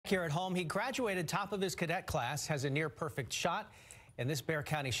here at home. He graduated top of his cadet class, has a near perfect shot, and this Bexar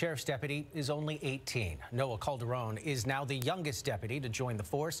County Sheriff's deputy is only 18. Noah Calderon is now the youngest deputy to join the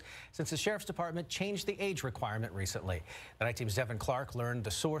force since the Sheriff's Department changed the age requirement recently. The night team's Devin Clark learned the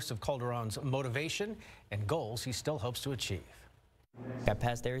source of Calderon's motivation and goals he still hopes to achieve. I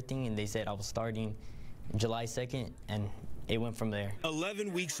passed everything, and they said I was starting July 2nd, and it went from there.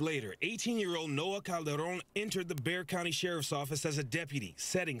 11 weeks later, 18-year-old Noah Calderon entered the Bexar County Sheriff's Office as a deputy,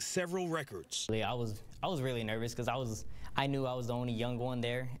 setting several records. I was really nervous because I knew I was the only young one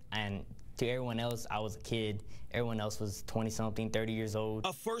there, and to everyone else, I was a kid. Everyone else was 20-something, 30 years old.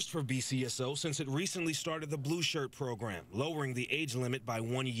 A first for BCSO since it recently started the Blue Shirt program, lowering the age limit by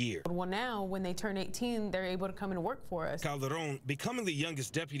 1 year. Well, now, when they turn 18, they're able to come and work for us. Calderon becoming the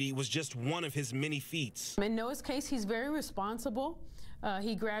youngest deputy was just one of his many feats. In Noah's case, he's very responsible.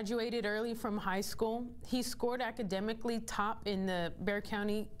 He graduated early from high school. He scored academically top in the Bexar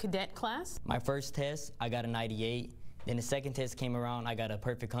County cadet class. My first test, I got a 98. Then the second test came around, I got a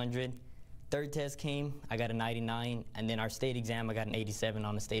perfect 100. Third test came, I got a 99, and then our state exam, I got an 87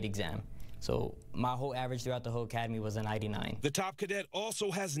 on the state exam. So my whole average throughout the whole academy was a 99. The top cadet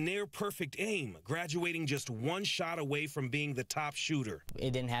also has near perfect aim, graduating just one shot away from being the top shooter.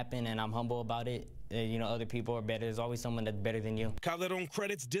 It didn't happen, and I'm humble about it. You know, other people are better. There's always someone that's better than you. Calderon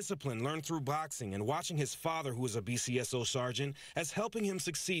credits discipline learned through boxing and watching his father, who is a BCSO sergeant, as helping him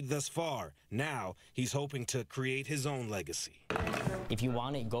succeed thus far. Now he's hoping to create his own legacy. If you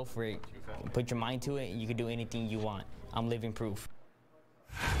want it, go for it. Put your mind to it, and you can do anything you want. I'm living proof.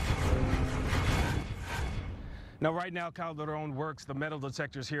 Now, right now, Calderon works the metal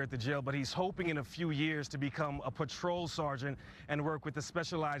detectors here at the jail, but he's hoping in a few years to become a patrol sergeant and work with the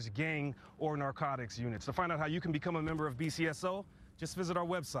specialized gang or narcotics units. To find out how you can become a member of BCSO, just visit our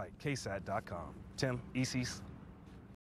website, ksat.com. Tim, EC's